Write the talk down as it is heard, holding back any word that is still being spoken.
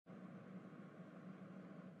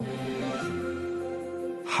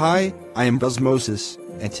Hi, I am Buzzmosis,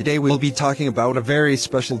 and today we'll be talking about a very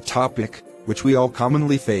special topic, which we all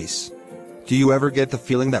commonly face. Do you ever get the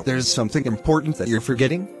feeling that there's something important that you're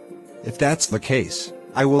forgetting? If that's the case,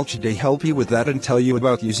 I will today help you with that and tell you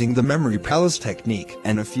about using the Memory Palace technique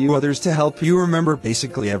and a few others to help you remember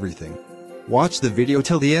basically everything. Watch the video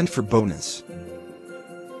till the end for bonus.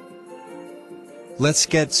 Let's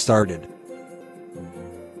get started.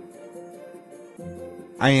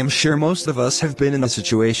 I am sure most of us have been in a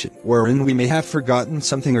situation wherein we may have forgotten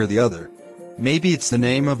something or the other. Maybe it's the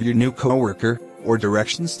name of your new coworker, or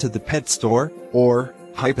directions to the pet store, or,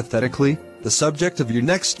 hypothetically, the subject of your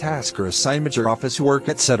next task or assignment or office work,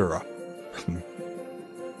 etc.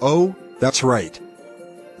 Oh, that's right.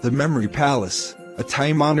 The Memory Palace, a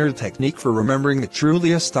time-honored technique for remembering a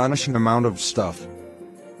truly astonishing amount of stuff.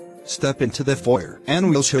 Step into the foyer,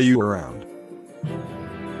 and we'll show you around.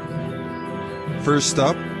 First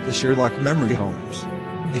up, the Sherlock Memory Homes.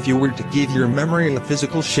 If you were to give your memory a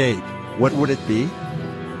physical shape, what would it be?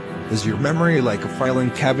 Is your memory like a filing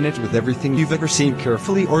cabinet with everything you've ever seen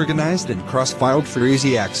carefully organized and cross-filed for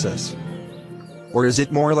easy access? Or is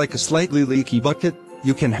it more like a slightly leaky bucket?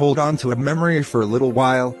 You can hold on to a memory for a little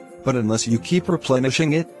while, but unless you keep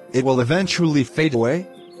replenishing it, it will eventually fade away?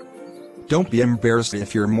 Don't be embarrassed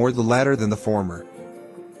if you're more the latter than the former.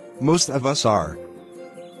 Most of us are.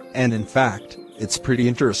 And in fact, it's pretty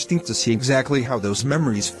interesting to see exactly how those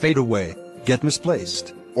memories fade away, get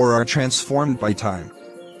misplaced, or are transformed by time.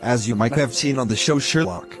 As you might have seen on the show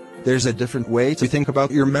Sherlock, there's a different way to think about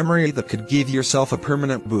your memory that could give yourself a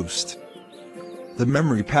permanent boost. The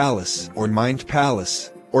Memory Palace, or Mind Palace,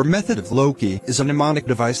 or method of Loki, is a mnemonic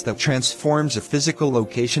device that transforms a physical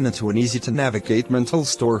location into an easy-to-navigate mental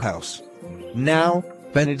storehouse. Now,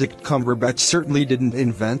 Benedict Cumberbatch certainly didn't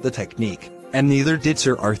invent the technique, and neither did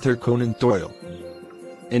Sir Arthur Conan Doyle.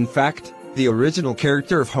 In fact, the original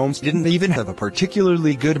character of Holmes didn't even have a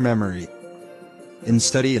particularly good memory. In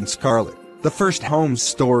Study in Scarlet, the first Holmes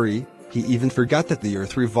story, he even forgot that the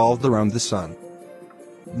Earth revolved around the sun.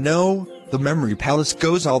 No, the Memory Palace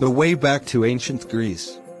goes all the way back to ancient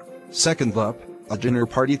Greece. Second up, a dinner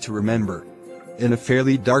party to remember. In a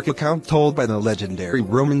fairly dark account told by the legendary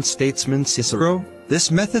Roman statesman Cicero, this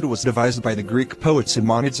method was devised by the Greek poet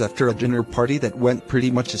Simonides after a dinner party that went pretty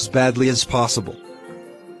much as badly as possible.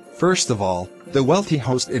 First of all, the wealthy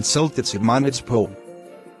host insulted Simonides' poem.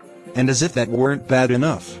 And as if that weren't bad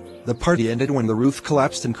enough, the party ended when the roof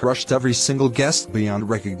collapsed and crushed every single guest beyond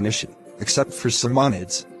recognition, except for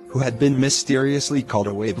Simonides, who had been mysteriously called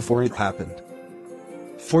away before it happened.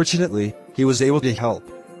 Fortunately, he was able to help.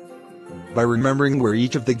 By remembering where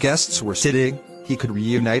each of the guests were sitting, he could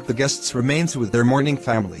reunite the guests' remains with their mourning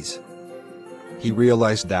families. He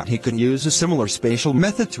realized that he could use a similar spatial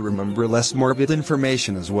method to remember less morbid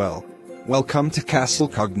information as well. Welcome to Castle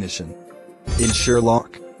Cognition. In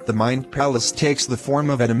Sherlock, the Mind Palace takes the form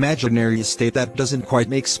of an imaginary estate that doesn't quite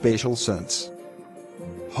make spatial sense.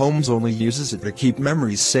 Holmes only uses it to keep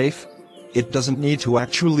memories safe. It doesn't need to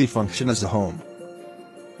actually function as a home.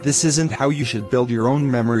 This isn't how you should build your own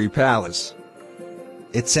memory palace.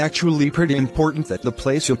 It's actually pretty important that the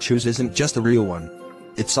place you choose isn't just a real one.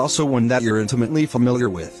 It's also one that you're intimately familiar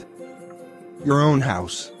with. Your own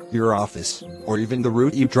house, your office, or even the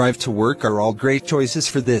route you drive to work are all great choices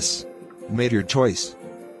for this. Made your choice.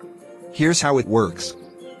 Here's how it works.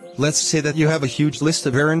 Let's say that you have a huge list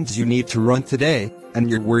of errands you need to run today, and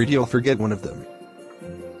you're worried you'll forget one of them.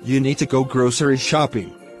 You need to go grocery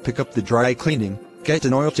shopping, pick up the dry cleaning, get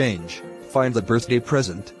an oil change, find the birthday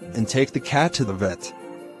present, and take the cat to the vet.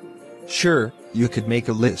 Sure, you could make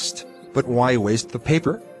a list, but why waste the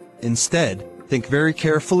paper? Instead, think very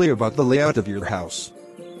carefully about the layout of your house.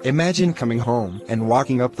 Imagine coming home and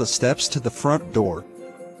walking up the steps to the front door.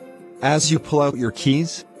 As you pull out your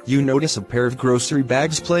keys, you notice a pair of grocery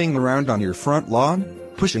bags playing around on your front lawn,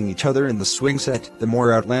 pushing each other in the swing set. The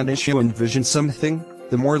more outlandish you envision something,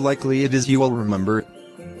 the more likely it is you will remember it.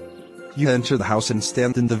 You enter the house and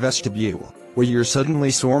stand in the vestibule, where you're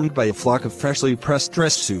suddenly swarmed by a flock of freshly pressed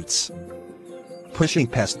dress suits. Pushing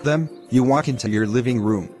past them, you walk into your living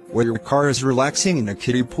room, where your car is relaxing in a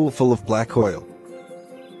kiddie pool full of black oil.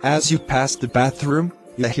 As you pass the bathroom,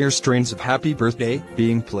 you hear strains of Happy Birthday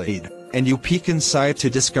being played, and you peek inside to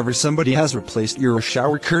discover somebody has replaced your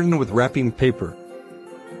shower curtain with wrapping paper.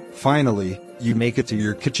 Finally, you make it to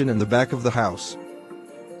your kitchen in the back of the house.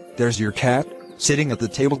 There's your cat, sitting at the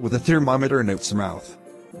table with a thermometer in its mouth.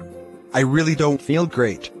 I really don't feel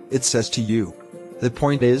great, it says to you. The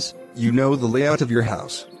point is, you know the layout of your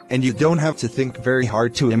house, and you don't have to think very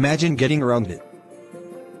hard to imagine getting around it.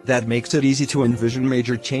 That makes it easy to envision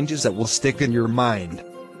major changes that will stick in your mind.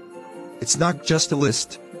 It's not just a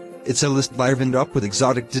list. It's a list livened up with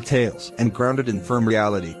exotic details and grounded in firm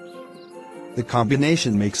reality. The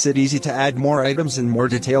combination makes it easy to add more items and more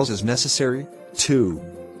details as necessary, too.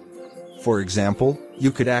 For example,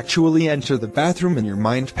 you could actually enter the bathroom in your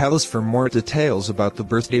mind palace for more details about the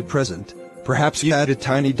birthday present. Perhaps you add a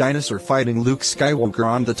tiny dinosaur fighting Luke Skywalker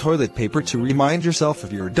on the toilet paper to remind yourself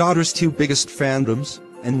of your daughter's two biggest fandoms,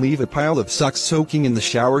 and leave a pile of socks soaking in the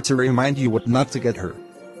shower to remind you what not to get her.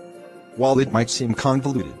 While it might seem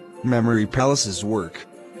convoluted, Memory Palaces work.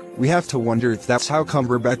 We have to wonder if that's how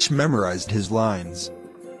Cumberbatch memorized his lines.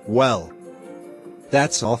 Well,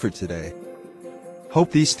 that's all for today.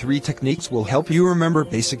 Hope these 3 techniques will help you remember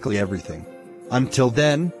basically everything. Until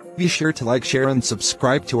then, be sure to like, share and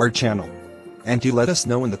subscribe to our channel. And do let us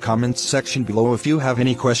know in the comments section below if you have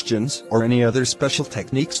any questions or any other special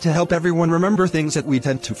techniques to help everyone remember things that we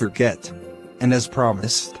tend to forget. And as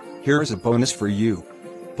promised, here is a bonus for you.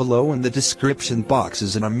 Below in the description box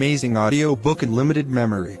is an amazing audiobook Unlimited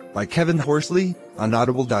Memory by Kevin Horsley on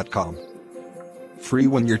audible.com. Free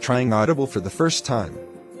when you're trying Audible for the first time.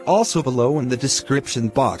 Also below in the description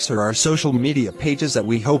box are our social media pages that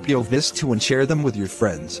we hope you'll visit to and share them with your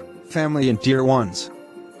friends, family and dear ones.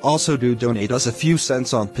 Also do donate us a few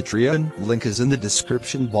cents on Patreon, link is in the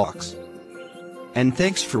description box. And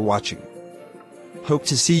thanks for watching. Hope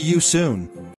to see you soon.